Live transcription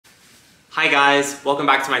Hi guys, welcome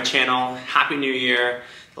back to my channel. Happy New Year.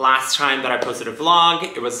 The last time that I posted a vlog,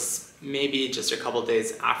 it was maybe just a couple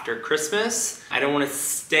days after Christmas. I don't want to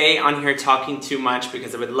stay on here talking too much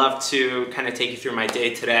because I would love to kind of take you through my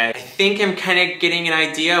day today. I think I'm kind of getting an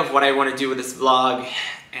idea of what I want to do with this vlog,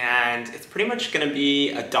 and it's pretty much going to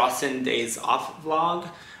be a Dawson Days Off vlog.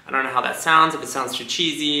 I don't know how that sounds, if it sounds too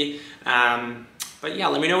cheesy. But yeah,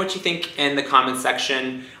 let me know what you think in the comment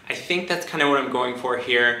section. I think that's kind of what I'm going for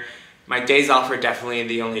here. My days off are definitely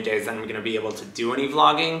the only days that I'm gonna be able to do any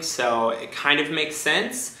vlogging, so it kind of makes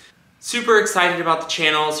sense. Super excited about the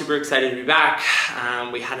channel, super excited to be back.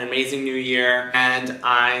 We had an amazing new year, and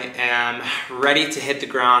I am ready to hit the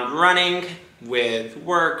ground running with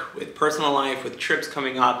work, with personal life, with trips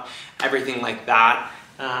coming up, everything like that.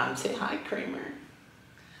 Say hi, Kramer.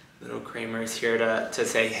 Little Kramer is here to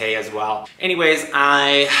say hey as well. Anyways,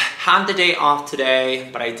 I had the day off today,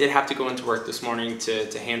 but I did have to go into work this morning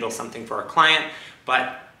to handle something for a client.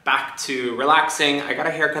 But back to relaxing. I got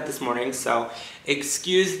a haircut this morning, so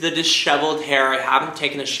excuse the disheveled hair. I haven't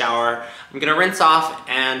taken a shower. I'm gonna rinse off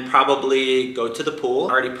and probably go to the pool.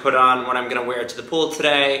 I already put on what I'm gonna wear to the pool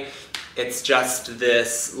today. It's just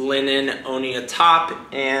this linen Onia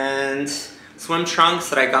top and swim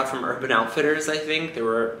trunks that I got from Urban Outfitters, I think. They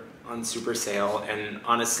were on super sale, and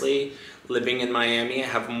honestly, living in Miami, I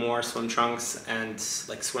have more swim trunks and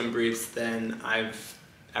like swim briefs than I've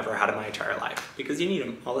ever had in my entire life, because you need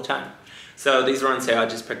them all the time. So these were on sale. I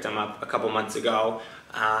just picked them up a couple months ago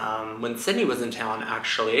when Sydney was in town,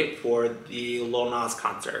 actually, for the Lil Nas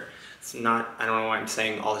concert. It's not, I don't know why I'm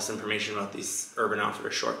saying all this information about these Urban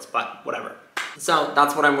Outfitters shorts, but whatever. So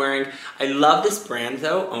that's what I'm wearing. I love this brand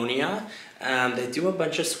though, Onia. They do a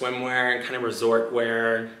bunch of swimwear and kind of resort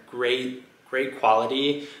wear, great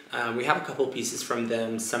quality. We have a couple pieces from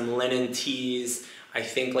them, some linen tees, I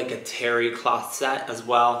think like a terry cloth set as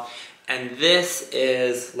well. And this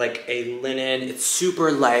is like a linen, it's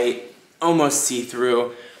super light, almost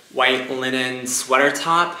see-through, white linen sweater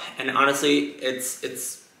top. And honestly,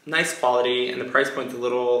 it's nice quality, and the price point's a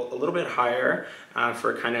little bit higher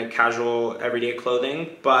for kind of casual everyday clothing,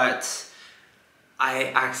 but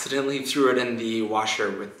I accidentally threw it in the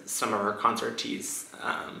washer with some of our concert tees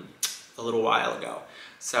a little while ago.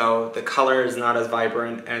 So the color is not as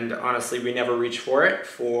vibrant, and honestly, we never reach for it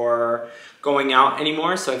for going out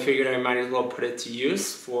anymore, so I figured I might as well put it to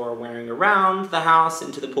use for wearing around the house,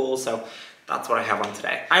 into the pool, so that's what I have on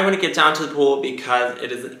today. I want to get down to the pool because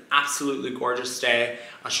it is an absolutely gorgeous day.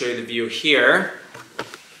 I'll show you the view here.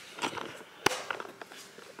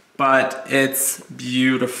 But it's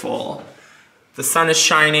beautiful. The sun is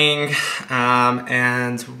shining,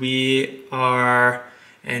 and we are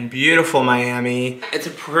in beautiful Miami. It's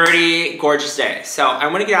a pretty gorgeous day. So I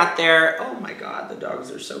want to get out there. Oh my God, the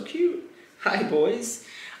dogs are so cute. Hi, boys.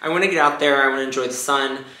 I want to get out there. I want to enjoy the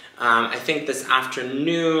sun. I think this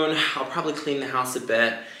afternoon, I'll probably clean the house a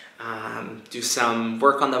bit, do some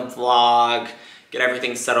work on the vlog, get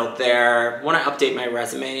everything settled there. Want to update my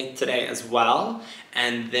resume today as well,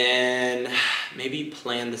 and then maybe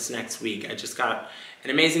plan this next week. I just got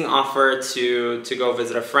an amazing offer to go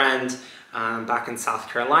visit a friend back in South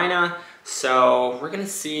Carolina, so we're gonna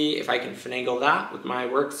see if I can finagle that with my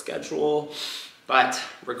work schedule. But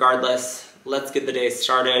regardless, let's get the day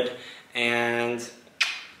started, and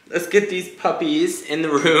let's get these puppies in the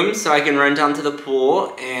room so I can run down to the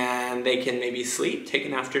pool and they can maybe sleep, take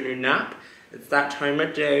an afternoon nap. It's that time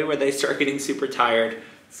of day where they start getting super tired.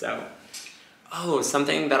 So, oh,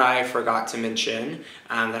 something that I forgot to mention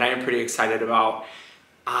that I am pretty excited about.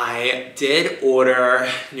 I did order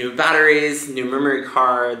new batteries, new memory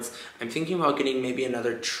cards. I'm thinking about getting maybe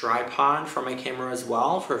another tripod for my camera as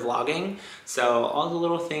well for vlogging. So all the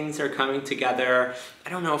little things are coming together.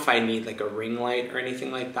 I don't know if I need like a ring light or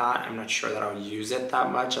anything like that. I'm not sure that I'll use it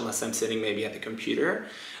that much unless I'm sitting maybe at the computer.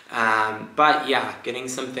 But yeah, getting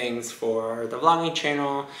some things for the vlogging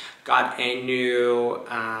channel. Got a new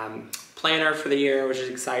planner for the year, which is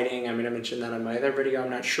exciting. I'm gonna mention that on my other video,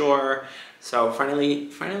 I'm not sure. So finally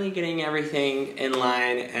getting everything in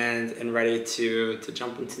line and ready to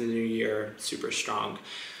jump into the new year super strong.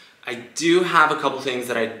 I do have a couple things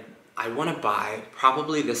that I want to buy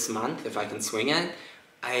probably this month if I can swing it.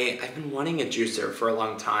 I've been wanting a juicer for a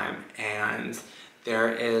long time, and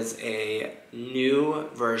there is a new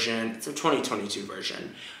version, it's a 2022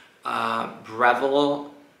 version,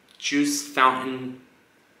 Breville Juice Fountain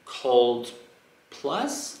Cold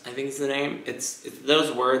Plus, I think is the name. It's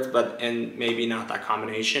those words, but and maybe not that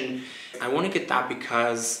combination. I want to get that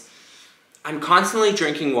because I'm constantly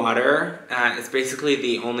drinking water. It's basically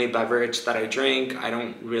the only beverage that I drink. I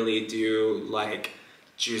don't really do like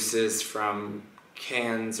juices from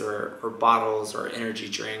cans or bottles or energy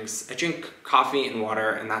drinks. I drink coffee and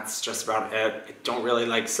water, and that's just about it. I don't really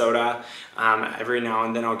like soda. Every now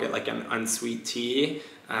and then I'll get like an unsweet tea,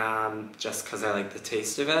 just because I like the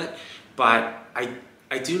taste of it. But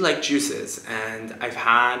I do like juices, and I've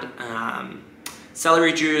had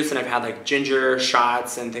celery juice, and I've had like ginger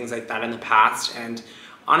shots and things like that in the past, and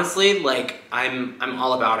honestly, like I'm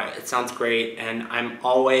all about it. It sounds great, and I'm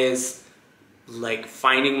always like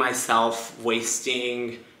finding myself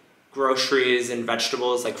wasting groceries and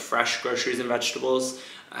vegetables, like fresh groceries and vegetables.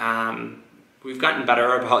 We've gotten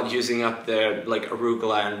better about using up the like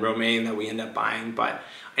arugula and romaine that we end up buying, but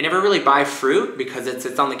I never really buy fruit because it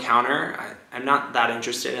sits on the counter. I'm not that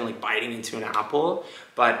interested in like biting into an apple,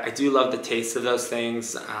 but I do love the taste of those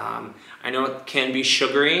things. I know it can be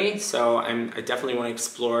sugary, so I definitely want to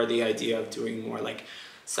explore the idea of doing more like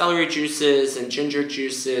celery juices and ginger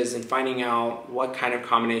juices and finding out what kind of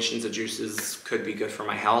combinations of juices could be good for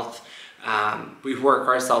my health. We work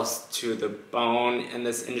ourselves to the bone in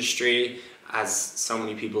this industry, as so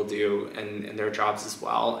many people do in their jobs as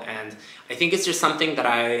well. And I think it's just something that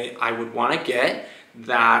I would want to get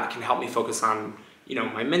that can help me focus on, you know,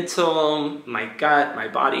 my mental, my gut, my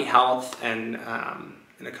body health, and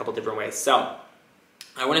in a couple different ways. So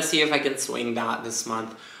I want to see if I can swing that this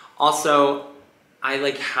month. Also, I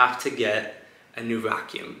like have to get a new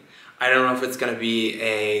vacuum. I don't know if it's gonna be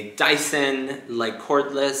a Dyson, like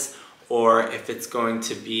cordless, or if it's going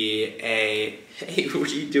to be a, hey,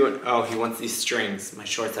 what are you doing? Oh, he wants these strings. My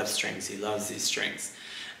shorts have strings, he loves these strings.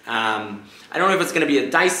 I don't know if it's gonna be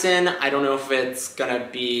a Dyson, I don't know if it's gonna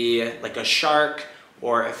be like a Shark,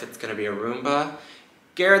 or if it's gonna be a Roomba.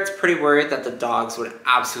 Garrett's pretty worried that the dogs would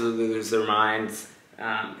absolutely lose their minds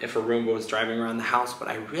if a Roomba was driving around the house, but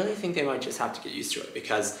I really think they might just have to get used to it,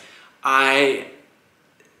 because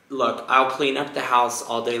look, I'll clean up the house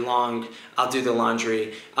all day long, I'll do the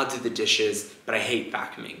laundry, I'll do the dishes, but I hate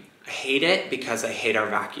vacuuming. I hate it because I hate our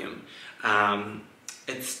vacuum.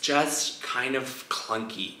 It's just kind of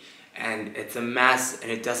clunky, and it's a mess, and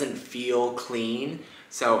it doesn't feel clean.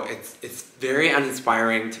 So it's very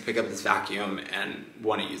uninspiring to pick up this vacuum and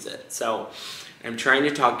want to use it. So I'm trying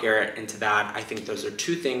to talk Garrett into that. I think those are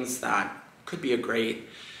two things that could be a great,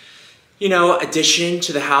 you know, addition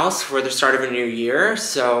to the house for the start of a new year.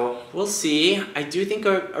 So we'll see. I do think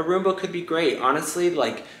a Roomba could be great. Honestly,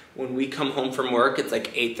 like when we come home from work, it's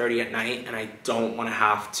like 8:30 at night, and I don't want to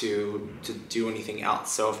have to do anything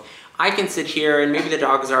else. So if I can sit here, and maybe the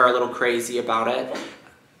dogs are a little crazy about it.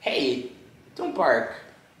 Hey, don't bark.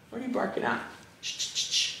 What are you barking at?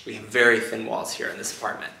 Shh. We have very thin walls here in this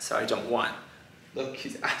apartment, so I don't want. Look,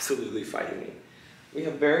 he's absolutely fighting me. We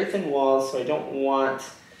have very thin walls, so I don't want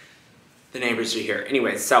the neighbors to hear.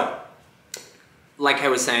 Anyway, so like I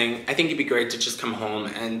was saying, I think it'd be great to just come home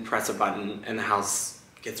and press a button and the house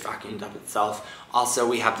gets vacuumed up itself. Also,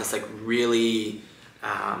 we have this like really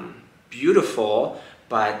beautiful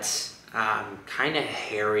but kind of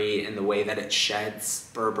hairy in the way that it sheds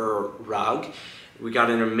Berber rug. We got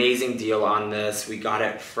an amazing deal on this. We got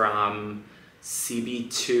it from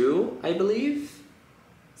CB2, I believe.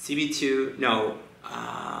 CB2, no,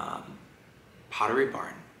 Pottery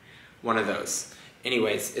Barn, one of those.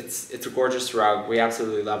 Anyways, it's a gorgeous rug. We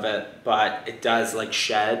absolutely love it, but it does like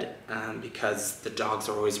shed because the dogs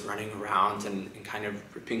are always running around and kind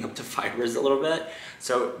of ripping up the fibers a little bit.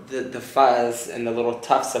 So the fuzz and the little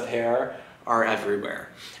tufts of hair are everywhere,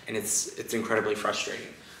 and it's incredibly frustrating.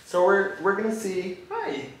 So we're gonna see.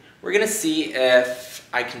 Hi. We're gonna see if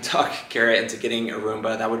I can talk Garrett into getting a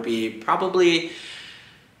Roomba. That would be probably,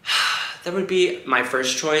 that would be my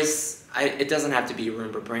first choice. It doesn't have to be a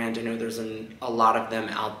Roomba brand. I know there's a lot of them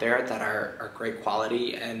out there that are great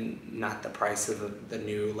quality and not the price of the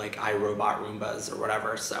new like iRobot Roombas or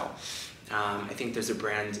whatever. So I think there's a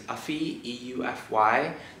brand, Eufy,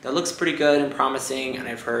 E-U-F-Y, that looks pretty good and promising, and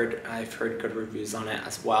I've heard good reviews on it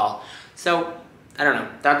as well. So I don't know.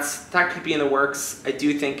 That could be in the works. I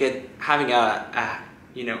do think having a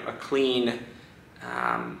clean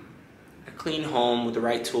home with the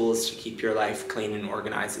right tools to keep your life clean and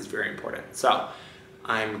organized is very important. So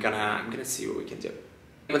I'm gonna see what we can do.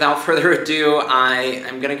 Without further ado,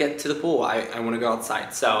 I'm gonna get to the pool. I want to go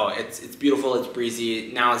outside. So it's beautiful. It's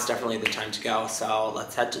breezy. Now is definitely the time to go. So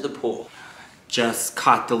let's head to the pool. Just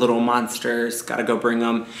caught the little monsters. Gotta go bring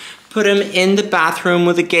them. Put them in the bathroom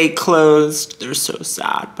with the gate closed. They're so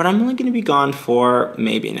sad. But I'm only gonna be gone for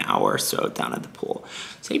maybe an hour or so down at the pool.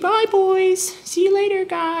 Say bye, boys. See you later,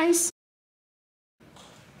 guys.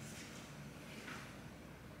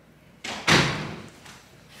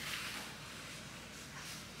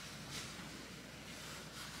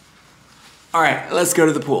 All right, let's go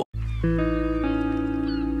to the pool.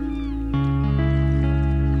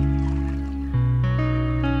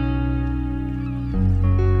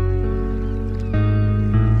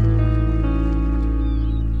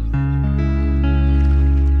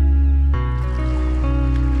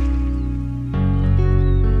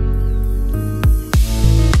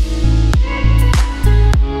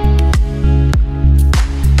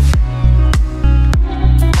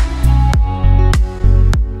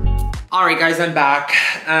 guys, I'm back.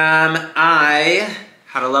 I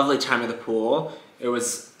had a lovely time at the pool. It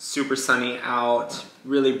was super sunny out,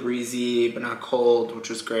 really breezy, but not cold, which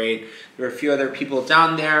was great. There were a few other people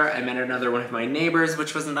down there. I met another one of my neighbors,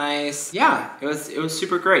 which was nice. Yeah, it was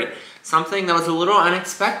super great. Something that was a little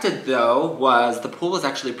unexpected though was the pool was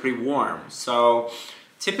actually pretty warm. So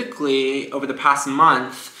typically over the past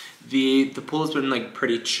month, the pool has been like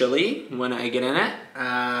pretty chilly when I get in it.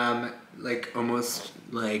 Like almost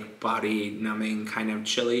like body numbing kind of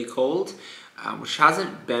chilly cold, which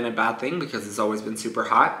hasn't been a bad thing because it's always been super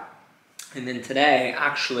hot. And then today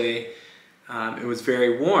actually it was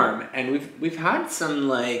very warm, and we've had some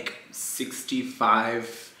like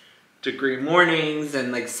 65-degree mornings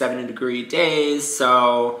and like 70-degree days,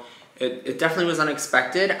 so it definitely was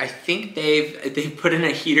unexpected. I think they've put in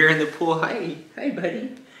a heater in the pool. Hi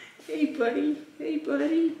buddy. Hey buddy,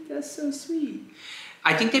 that's so sweet.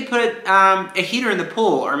 I think they put a heater in the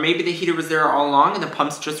pool, or maybe the heater was there all along and the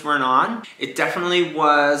pumps just weren't on. It definitely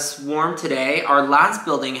was warm today. Our last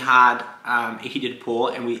building had a heated pool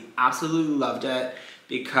and we absolutely loved it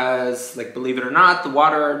because, like, believe it or not, the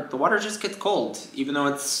water just gets cold even though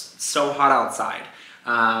it's so hot outside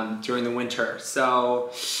during the winter. So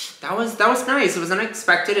that was nice. It was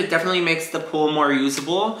unexpected. It definitely makes the pool more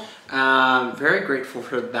usable. Very grateful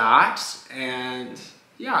for that, and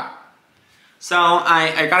yeah. So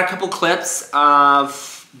I got a couple clips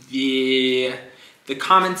of the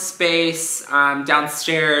common space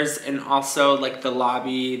downstairs, and also like the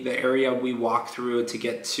lobby, the area we walk through to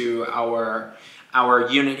get to our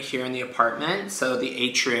unit here in the apartment. So the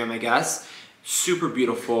atrium, I guess. Super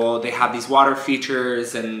beautiful. They have these water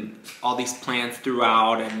features and all these plants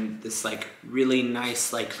throughout, and this like really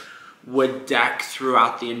nice like wood deck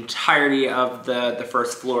throughout the entirety of the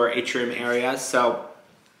first floor atrium area. So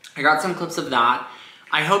I got some clips of that.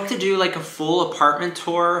 I hope to do like a full apartment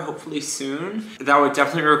tour hopefully soon. That would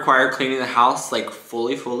definitely require cleaning the house like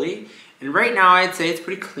fully. And right now I'd say it's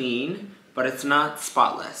pretty clean, but it's not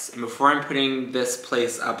spotless. And before I'm putting this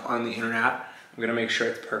place up on the internet, I'm gonna make sure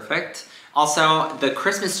it's perfect. Also, the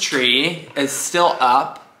Christmas tree is still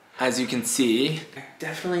up, as you can see. I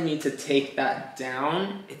definitely need to take that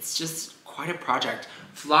down. It's just quite a project.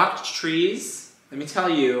 Flocked trees, let me tell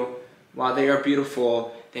you, while they are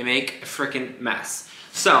beautiful, they make a freaking mess.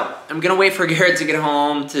 So I'm gonna wait for Garrett to get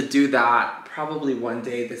home to do that, probably one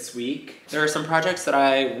day this week. There are some projects that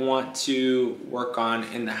I want to work on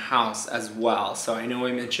in the house as well. So I know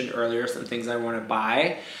I mentioned earlier some things I wanna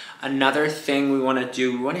buy. Another thing we wanna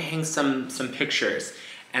do, we wanna hang some pictures.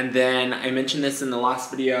 And then I mentioned this in the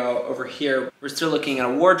last video over here. We're still looking at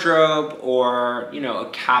a wardrobe or, you know, a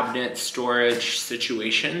cabinet storage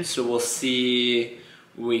situation. So we'll see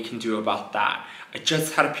what we can do about that. I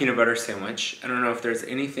just had a peanut butter sandwich. I don't know if there's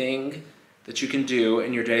anything that you can do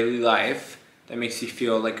in your daily life that makes you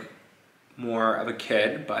feel like more of a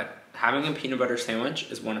kid, but having a peanut butter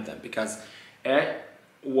sandwich is one of them because it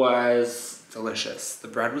was delicious. The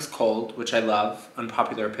bread was cold, which I love,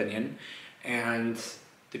 unpopular opinion, and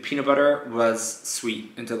the peanut butter was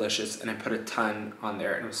sweet and delicious, and I put a ton on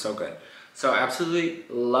there and it was so good. So I absolutely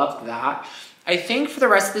loved that. I think for the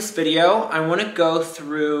rest of this video, I want to go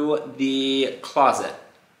through the closet.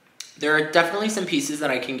 There are definitely some pieces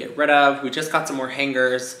that I can get rid of. We just got some more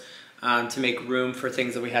hangers to make room for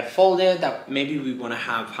things that we had folded that maybe we want to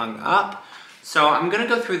have hung up. So I'm gonna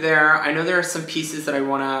go through there. I know there are some pieces that I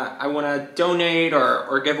wanna donate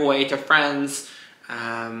or give away to friends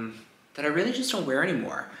that I really just don't wear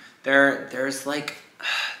anymore. There's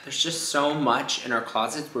just so much in our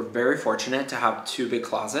closets. We're very fortunate to have two big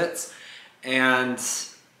closets, and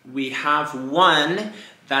we have one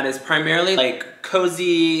that is primarily like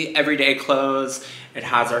cozy everyday clothes. It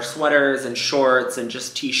has our sweaters and shorts and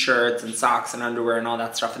just t-shirts and socks and underwear and all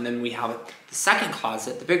that stuff. And then we have the second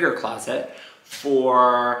closet, the bigger closet,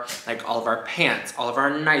 for like all of our pants, all of our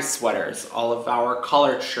nice sweaters, all of our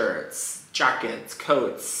collared shirts, jackets,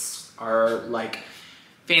 coats, our like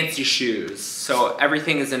fancy shoes. So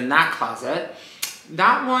everything is in that closet.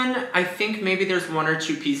 That one, I think maybe there's one or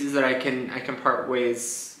two pieces that I can part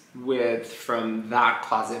ways with from that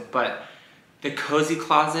closet, but the cozy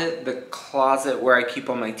closet, the closet where I keep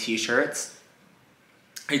all my t-shirts,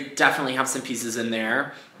 I definitely have some pieces in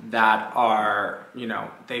there that are, you know,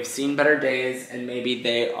 they've seen better days and maybe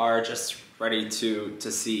they are just ready to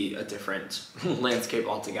see a different landscape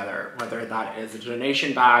altogether, whether that is a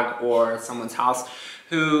donation bag or someone's house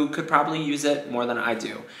who could probably use it more than I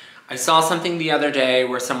do. I saw something the other day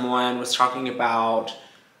where someone was talking about,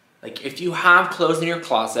 like, if you have clothes in your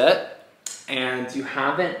closet and you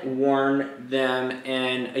haven't worn them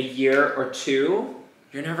in a year or two,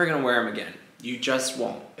 you're never gonna wear them again. You just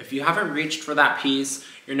won't. If you haven't reached for that piece,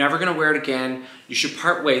 you're never gonna wear it again. You should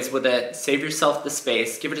part ways with it, save yourself the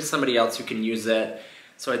space, give it to somebody else who can use it.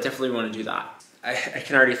 So I definitely wanna do that. I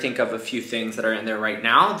can already think of a few things that are in there right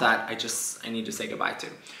now that I need to say goodbye to.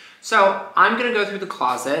 So I'm gonna go through the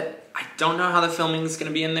closet. I don't know how the filming is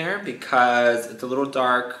gonna be in there because it's a little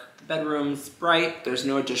dark. The bedroom's bright, there's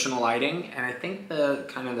no additional lighting, and I think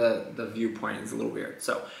the viewpoint is a little weird.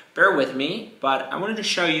 So bear with me, but I wanted to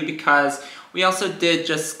show you because we also did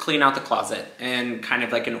just clean out the closet in kind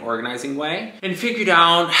of like an organizing way and figured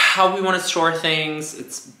out how we want to store things.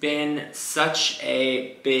 It's been such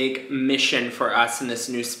a big mission for us in this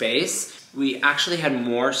new space. We actually had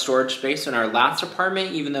more storage space in our last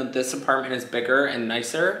apartment, even though this apartment is bigger and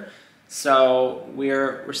nicer. So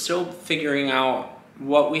we're still figuring out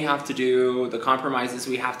what we have to do, the compromises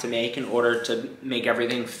we have to make in order to make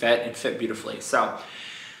everything fit and fit beautifully. So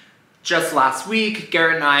just last week,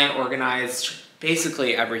 Garrett and I organized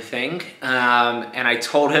basically everything. And I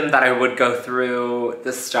told him that I would go through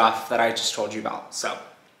the stuff that I just told you about. So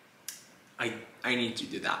I need to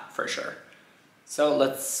do that for sure. So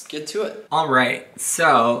let's get to it. All right,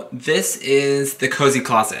 so this is the Cozy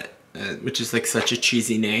Closet, which is like such a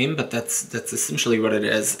cheesy name, but that's essentially what it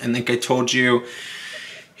is. And like I told you,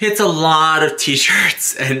 it's a lot of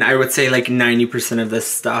t-shirts, and I would say like 90% of this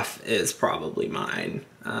stuff is probably mine.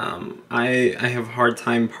 I have a hard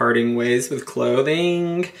time parting ways with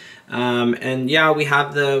clothing. And yeah, we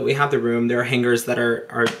have the room. There are hangers that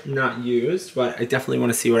are not used, but I definitely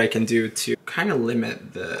want to see what I can do to kind of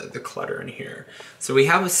limit the clutter in here. So we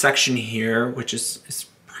have a section here, which is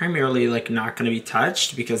primarily like not going to be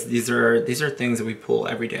touched because these are things that we pull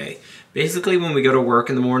every day. Basically, when we go to work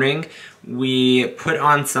in the morning, we put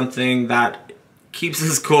on something that keeps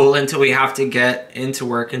us cool until we have to get into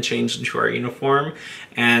work and change into our uniform.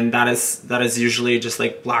 And that is usually just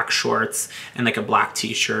like black shorts and like a black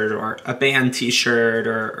t-shirt or a band t-shirt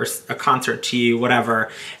or a concert tee, whatever.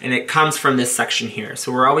 And it comes from this section here.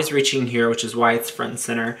 So we're always reaching here, which is why it's front and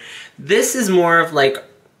center. This is more of like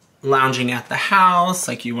lounging at the house,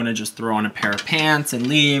 like you want to just throw on a pair of pants and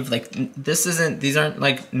leave. Like these aren't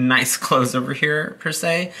like nice clothes over here per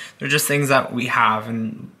se. They're just things that we have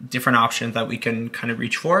and different options that we can kind of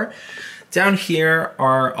reach for. Down here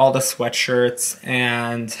are all the sweatshirts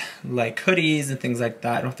and like hoodies and things like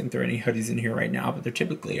that. I don't think there are any hoodies in here right now, but there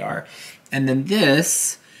typically are. And then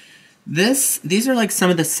these are like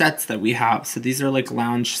some of the sets that we have. So these are like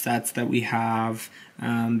lounge sets that we have.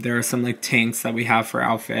 There are some like tanks that we have for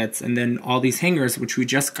outfits, and then all these hangers, which we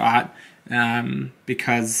just got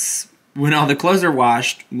because when all the clothes are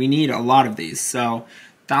washed, we need a lot of these. So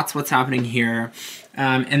that's what's happening here.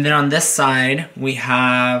 And then on this side, we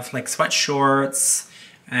have like sweat shorts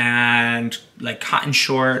and like cotton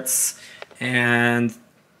shorts, and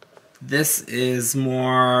this is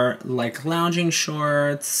more like lounging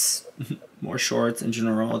shorts, more shorts in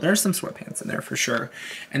general. There's some sweatpants in there for sure.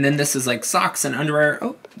 And then this is like socks and underwear.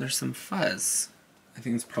 Oh, there's some fuzz. I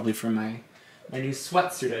think it's probably from my new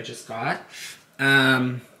sweatsuit I just got.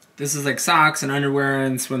 This is like socks and underwear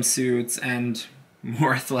and swimsuits and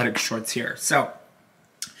more athletic shorts here. So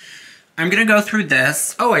I'm gonna go through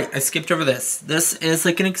this. Oh, I skipped over this. This is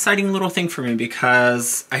like an exciting little thing for me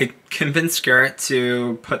because I convinced Garrett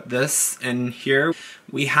to put this in here.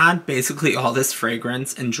 We had basically all this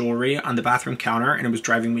fragrance and jewelry on the bathroom counter, and it was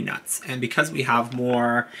driving me nuts. And because we have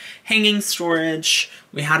more hanging storage,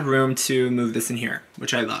 we had room to move this in here,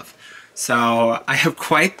 which I love. So I have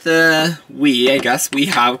quite the, we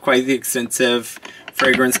have quite the extensive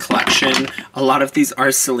fragrance collection. A lot of these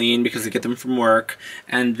are Celine because I get them from work.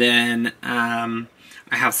 And then I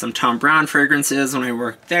have some Thom Browne fragrances when I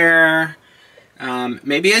work there.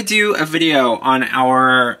 Maybe I do a video on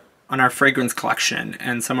our fragrance collection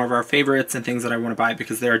and some of our favorites and things that I want to buy,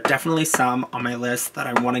 because there are definitely some on my list that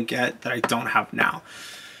I want to get that I don't have now.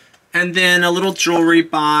 And then a little jewelry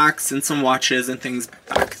box and some watches and things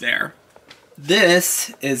back there.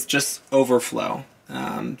 This is just overflow.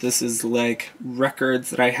 This is like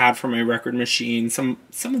records that I had from my record machine. Some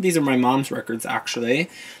of these are my mom's records actually.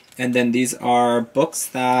 And then these are books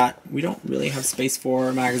that we don't really have space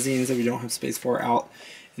for, magazines that we don't have space for out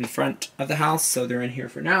in the front of the house. So they're in here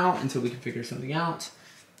for now until we can figure something out.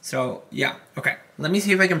 So yeah, okay. Let me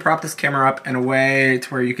see if I can prop this camera up in a way to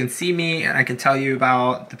where you can see me and I can tell you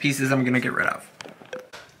about the pieces I'm gonna get rid of.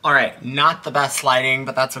 All right, not the best lighting,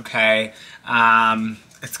 but that's okay.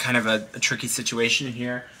 It's kind of a tricky situation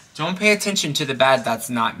here. Don't pay attention to the bed that's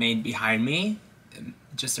not made behind me.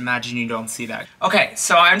 Just imagine you don't see that. Okay,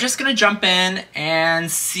 so I'm just gonna jump in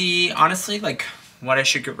and see, honestly, like what I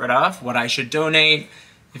should get rid of, what I should donate.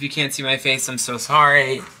 If you can't see my face, I'm so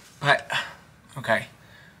sorry. But Okay.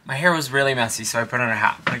 My hair was really messy, so I put on a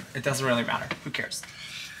hat. Like, it doesn't really matter. Who cares?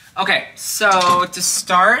 Okay, so to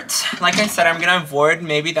start, like I said, I'm gonna avoid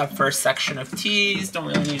maybe that first section of tees. Don't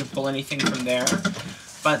really need to pull anything from there.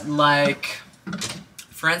 But like,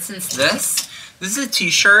 for instance, this is a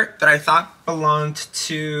t-shirt that I thought belonged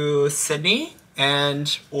to Sydney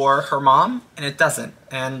or her mom, and it doesn't.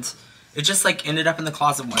 And it just like ended up in the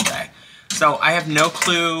closet one day. So I have no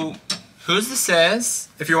clue whose this is.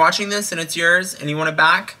 If you're watching this and it's yours and you want it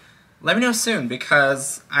back, let me know soon,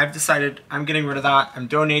 because I've decided I'm getting rid of that. I'm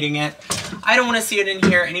donating it. I don't want to see it in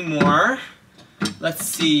here anymore. Let's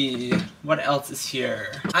see, what else is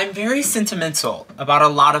here? I'm very sentimental about a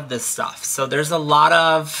lot of this stuff. So there's a lot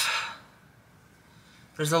of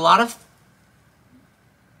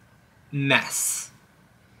mess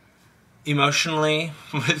emotionally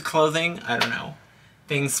with clothing. I don't know.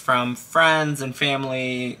 Things from friends and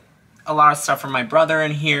family, a lot of stuff from my brother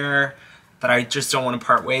in here that I just don't want to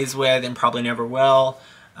part ways with and probably never will,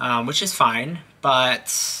 which is fine.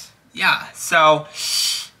 But yeah, so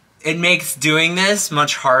it makes doing this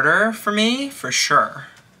much harder for me, for sure.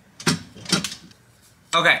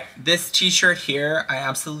 Okay, this t-shirt here, I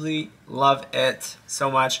absolutely love it so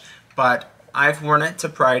much, but I've worn it to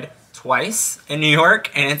Pride twice in New York,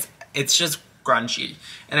 and it's just grungy.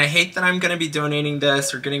 And I hate that I'm gonna be donating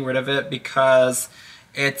this or getting rid of it, because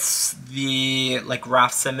it's the like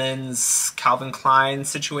Raf Simons, Calvin Klein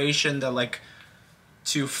situation, the like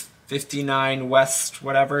 259 West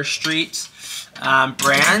whatever street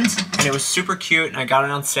brand, and it was super cute and I got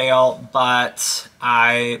it on sale, but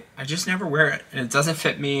I just never wear it, and it doesn't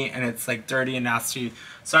fit me, and it's like dirty and nasty,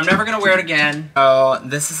 so I'm never gonna wear it again. So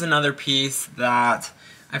this is another piece that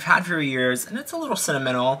I've had for years, and it's a little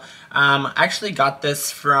sentimental. I actually got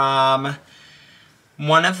this from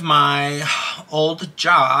one of my old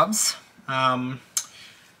jobs.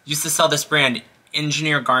 Used to sell this brand,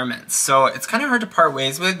 Engineer Garments. So it's kind of hard to part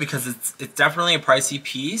ways with, because it's definitely a pricey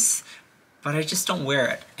piece, but I just don't wear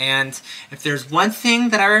it. And if there's one thing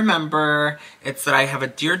that I remember, it's that I have a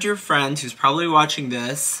dear, dear friend who's probably watching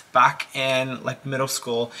this back in like middle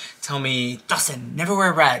school tell me, Dawson, never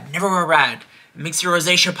wear red, never wear red. It makes your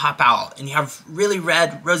rosacea pop out, and you have really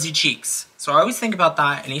red, rosy cheeks. So I always think about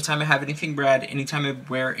that anytime I have anything red, anytime I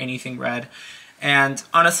wear anything red. And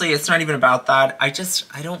honestly, it's not even about that. I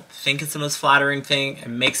don't think it's the most flattering thing. It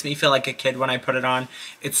makes me feel like a kid when I put it on.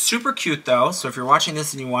 It's super cute though, so if you're watching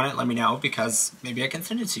this and you want it, let me know, because maybe I can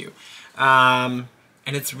send it to you. And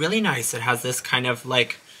it's really nice. It has this kind of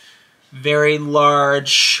like very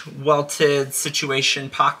large welted situation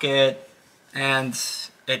pocket, and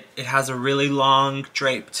it has a really long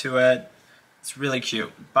drape to it. It's really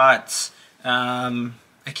cute, but I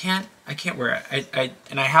can't wear it.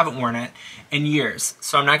 And I haven't worn it in years,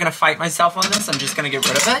 so I'm not gonna fight myself on this. I'm just gonna get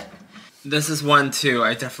rid of it. This is one too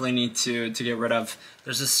I definitely need to get rid of.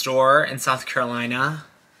 There's a store in South Carolina,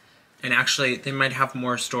 and actually they might have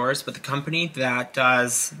more stores, but the company that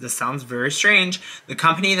does, this sounds very strange, the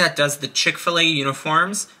company that does the Chick-fil-A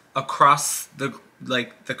uniforms across the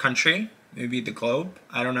country, maybe the globe,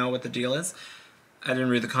 I don't know what the deal is, I didn't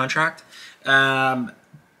read the contract,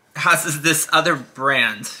 has this other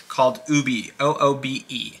brand called Oobe,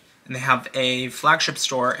 O-O-B-E, and they have a flagship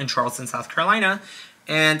store in Charleston, South Carolina,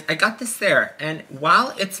 and I got this there. And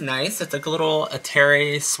while it's nice, it's like a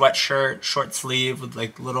Terry sweatshirt, short sleeve with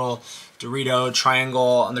like little Dorito triangle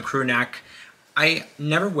on the crew neck. I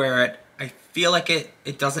never wear it. I feel like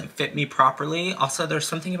it doesn't fit me properly. Also, there's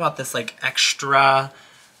something about this like extra,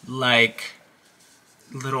 like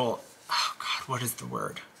little, oh God, what is the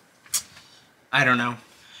word? I don't know.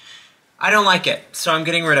 I don't like it, so I'm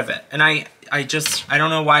getting rid of it. And I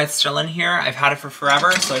don't know why it's still in here. I've had it for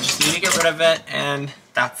forever, so I just need to get rid of it, and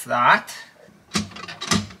that's that.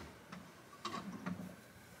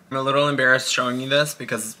 I'm a little embarrassed showing you this,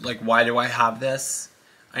 because like, why do I have this?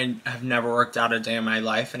 I have never worked out a day in my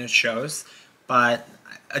life, and it shows. But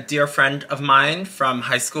a dear friend of mine from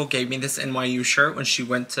high school gave me this NYU shirt when she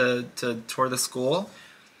went to tour the school.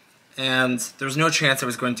 And there was no chance I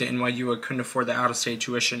was going to NYU. I couldn't afford the out-of-state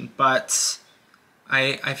tuition. But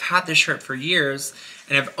I've had this shirt for years,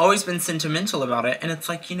 and I've always been sentimental about it. And it's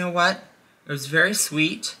like, you know what? It was very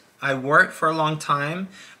sweet. I wore it for a long time,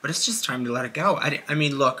 but it's just time to let it go. I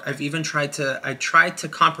mean, look, I tried to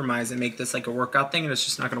compromise and make this like a workout thing, and it's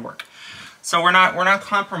just not gonna work. So we're not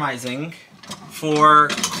compromising for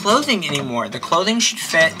clothing anymore. The clothing should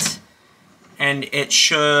fit, and it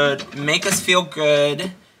should make us feel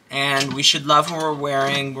good, and we should love what we're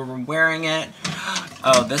wearing when we're wearing it.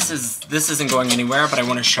 Oh, this isn't going anywhere, but I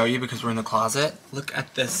want to show you because we're in the closet. Look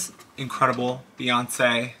at this incredible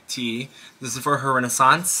Beyonce tee. This is for her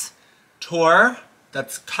Renaissance. tour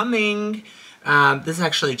that's coming. This is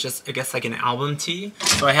actually just, I guess, like an album tee.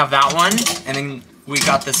 So I have that one, and then we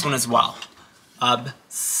got this one as well.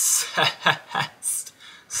 Obsessed.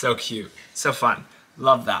 So cute, so fun.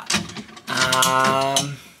 Love that.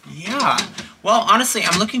 Yeah. Well, honestly,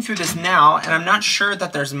 I'm looking through this now, and I'm not sure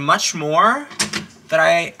that there's much more that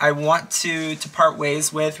I want to part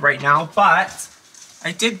ways with right now, but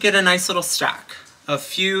I did get a nice little stack. A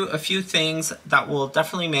few things that will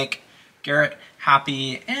definitely make Garrett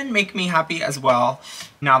happy and make me happy as well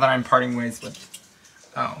now that I'm parting ways with.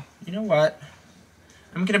 Oh, you know what?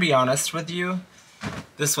 I'm gonna be honest with you.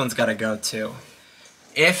 This one's gotta go too.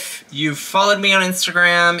 If you've followed me on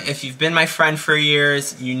Instagram, if you've been my friend for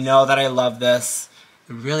years, you know that I love this.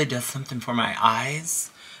 It really does something for my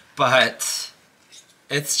eyes, but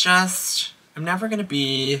it's just, I'm never gonna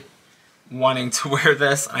be wanting to wear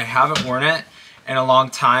this. I haven't worn it in a long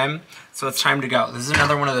time, so it's time to go. This is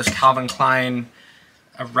another one of those Calvin Klein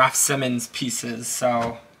Raf Simons pieces,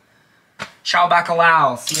 so ciao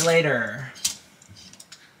bacalao, see you later.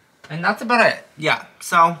 And that's about it. Yeah,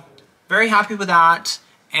 so very happy with that,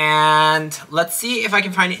 and let's see if I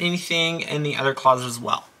can find anything in the other closet as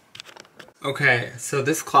well. Okay, so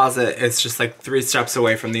this closet is just like 3 steps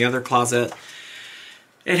away from the other closet.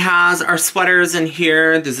 It has our sweaters in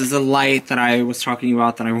here. This is a light that I was talking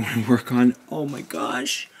about that I want to work on. Oh my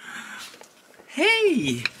gosh.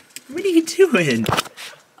 Hey, what are you doing?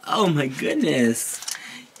 Oh my goodness.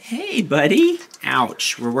 Hey, buddy.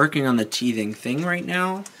 Ouch, we're working on the teething thing right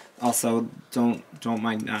now. Also, don't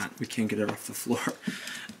mind that. We can't get it off the floor.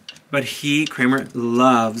 But Kramer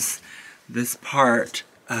loves this part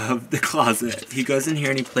of the closet. He goes in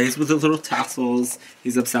here and he plays with the little tassels.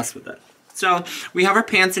 He's obsessed with it. So we have our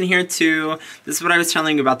pants in here too. This is what I was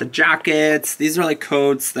telling you about the jackets. These are like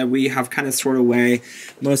coats that we have kind of stored away.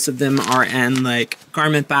 Most of them are in like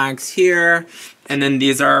garment bags here. And then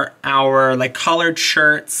these are our like collared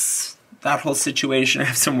shirts, that whole situation. I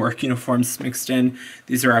have some work uniforms mixed in.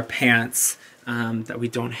 These are our pants that we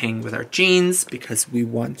don't hang with our jeans because we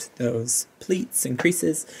want those pleats and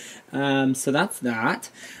creases. So that's that.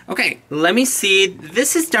 Okay, let me see.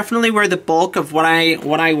 This is definitely where the bulk of what I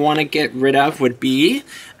want to get rid of would be.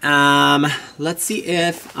 Let's see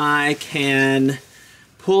if I can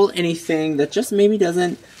pull anything that just maybe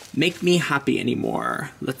doesn't make me happy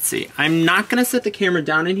anymore. Let's see. I'm not gonna set the camera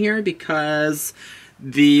down in here because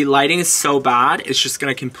the lighting is so bad. It's just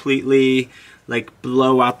gonna completely like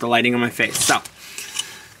blow out the lighting on my face. So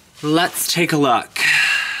let's take a look.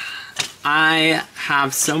 I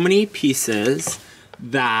have so many pieces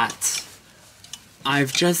that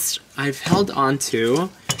I've held on to,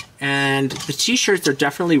 and the t-shirts are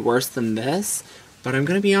definitely worse than this, but I'm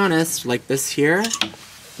gonna be honest, like this here,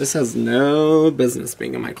 this has no business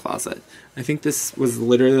being in my closet. I think this was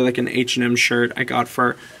literally like an H&M shirt I got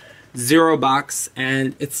for $0,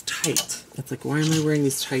 and it's tight. It's like, why am I wearing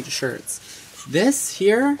these tight shirts? This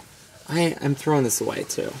here, I'm throwing this away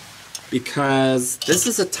too, because this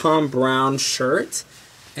is a Thom Browne shirt,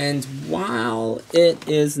 and while it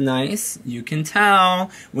is nice, you can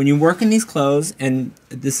tell when you work in these clothes, and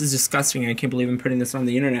this is disgusting, I can't believe I'm putting this on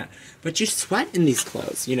the internet, but you sweat in these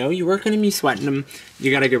clothes, you know? You work in them, you sweat in them,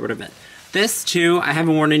 you gotta get rid of it. This too, I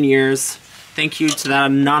haven't worn in years. Thank you to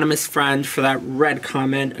that anonymous friend for that red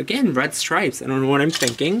comment. Again, red stripes, I don't know what I'm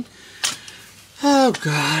thinking. Oh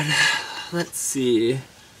God, let's see.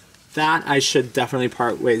 That I should definitely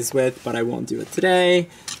part ways with, but I won't do it today.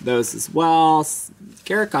 Those as well.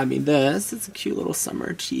 Garrett got me this. It's a cute little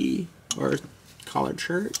summer tee or collared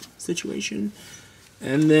shirt situation.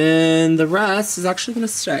 And then the rest is actually gonna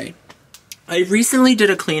stay. I recently did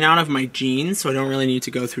a clean out of my jeans, so I don't really need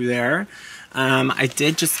to go through there. I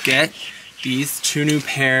did just get these 2 new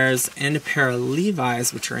pairs and a pair of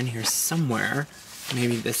Levi's, which are in here somewhere.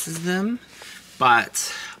 Maybe this is them.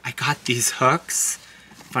 But I got these hooks.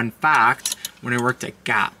 Fun fact, when I worked at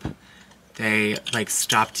Gap, they like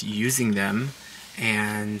stopped using them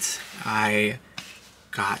and I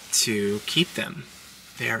got to keep them.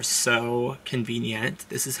 They are so convenient.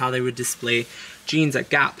 This is how they would display jeans at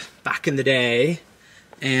Gap back in the day.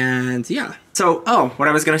 And yeah. So, oh, what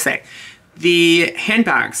I was gonna say. The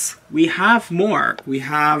handbags, we have more. We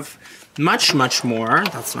have much, much more.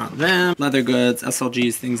 That's not them. Leather goods,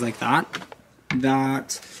 SLGs, things like that.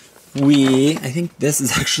 I think this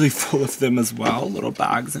is actually full of them as well, little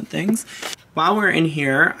bags and things. While we're in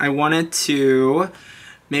here, I wanted to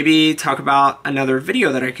maybe talk about another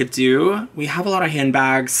video that I could do. We have a lot of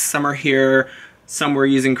handbags. Some are here, some we're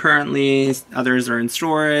using currently, others are in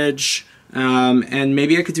storage. And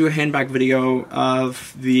maybe I could do a handbag video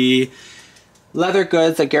of the leather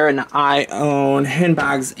goods that Garrett and I own,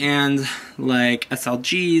 handbags and like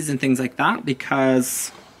SLGs and things like that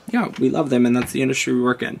because, yeah, we love them and that's the industry we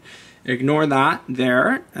work in. Ignore that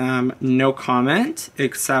there. No comment,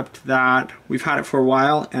 except that we've had it for a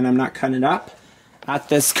while and I'm not cutting it up at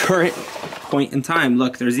this current point in time.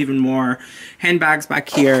 Look, there's even more handbags back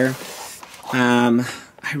here.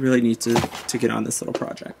 I really need to get on this little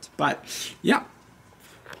project, but yeah.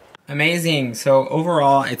 Amazing. So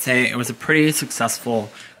overall, I'd say it was a pretty successful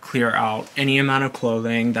clear out. Any amount of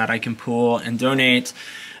clothing that I can pull and donate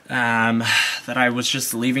that I was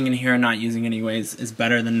just leaving in here and not using anyways is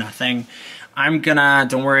better than nothing. I'm gonna,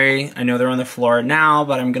 don't worry, I know they're on the floor now,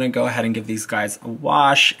 but I'm gonna go ahead and give these guys a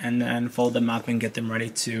wash and then fold them up and get them ready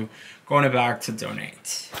to go in a bag to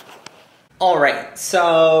donate. All right,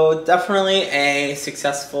 so definitely a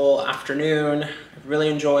successful afternoon. I've really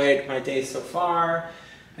enjoyed my day so far.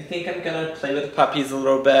 I think I'm gonna play with the puppies a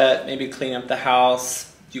little bit, maybe clean up the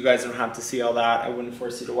house. You guys don't have to see all that. I wouldn't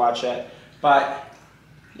force you to watch it. But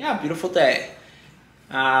yeah, beautiful day.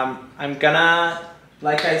 I'm gonna,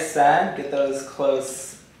 like I said, get those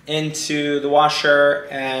clothes into the washer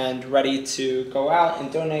and ready to go out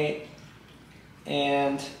and donate.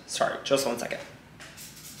 And, sorry, just 1 second.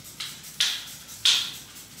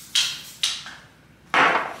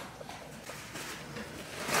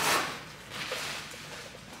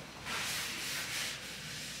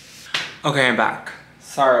 Okay, I'm back.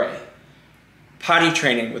 Sorry. Potty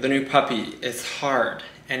training with a new puppy is hard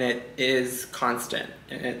and it is constant.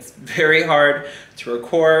 And it's very hard to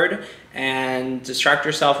record and distract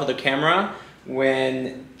yourself with a camera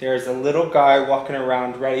when there's a little guy walking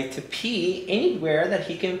around ready to pee anywhere that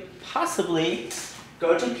he can possibly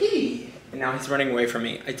go to pee. And now he's running away from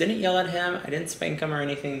me. I didn't yell at him, I didn't spank him or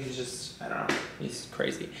anything. He's just, I don't know, he's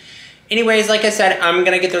crazy. Anyways, like I said, I'm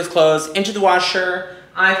gonna get those clothes into the washer.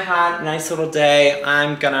 I've had a nice little day.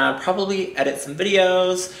 I'm gonna probably edit some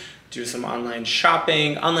videos, do some online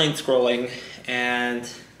shopping, online scrolling, and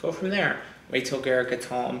go from there. Wait till Garrett gets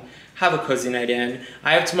home, have a cozy night in.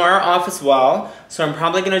 I have tomorrow off as well, so I'm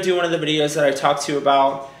probably gonna do one of the videos that I talked to you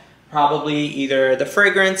about, probably either the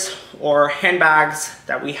fragrance or handbags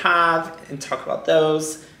that we have and talk about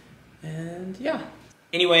those, and yeah.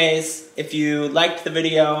 Anyways, if you liked the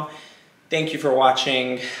video, thank you for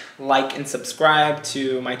watching. Like and subscribe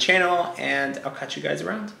to my channel, and I'll catch you guys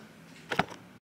around.